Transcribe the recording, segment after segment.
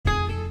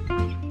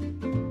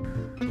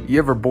You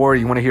ever bored?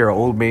 You want to hear an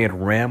old man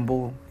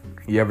ramble?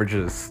 You ever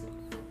just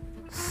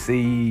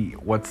see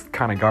what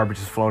kind of garbage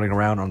is floating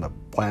around on the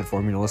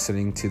platform you're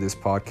listening to this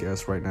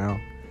podcast right now?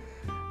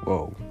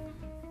 Whoa.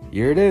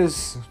 Here it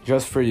is,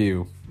 just for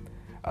you.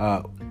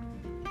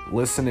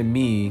 Listen to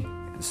me,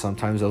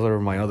 sometimes other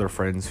of my other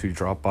friends who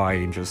drop by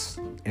and just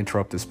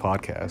interrupt this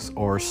podcast,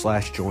 or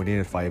 / join in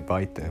if I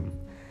invite them,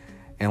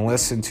 and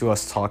listen to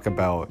us talk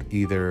about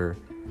either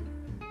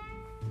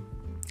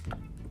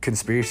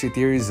conspiracy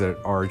theories that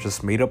are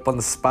just made up on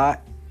the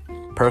spot,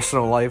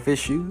 personal life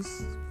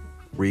issues,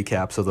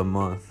 recaps of the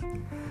month,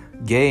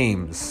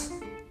 games,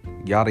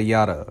 yada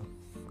yada,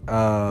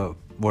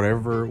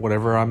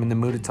 whatever I'm in the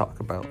mood to talk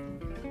about.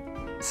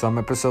 Some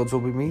episodes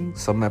will be me,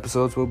 some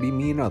episodes will be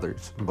me and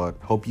others, but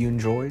hope you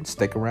enjoy,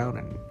 stick around,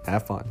 and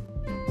have fun.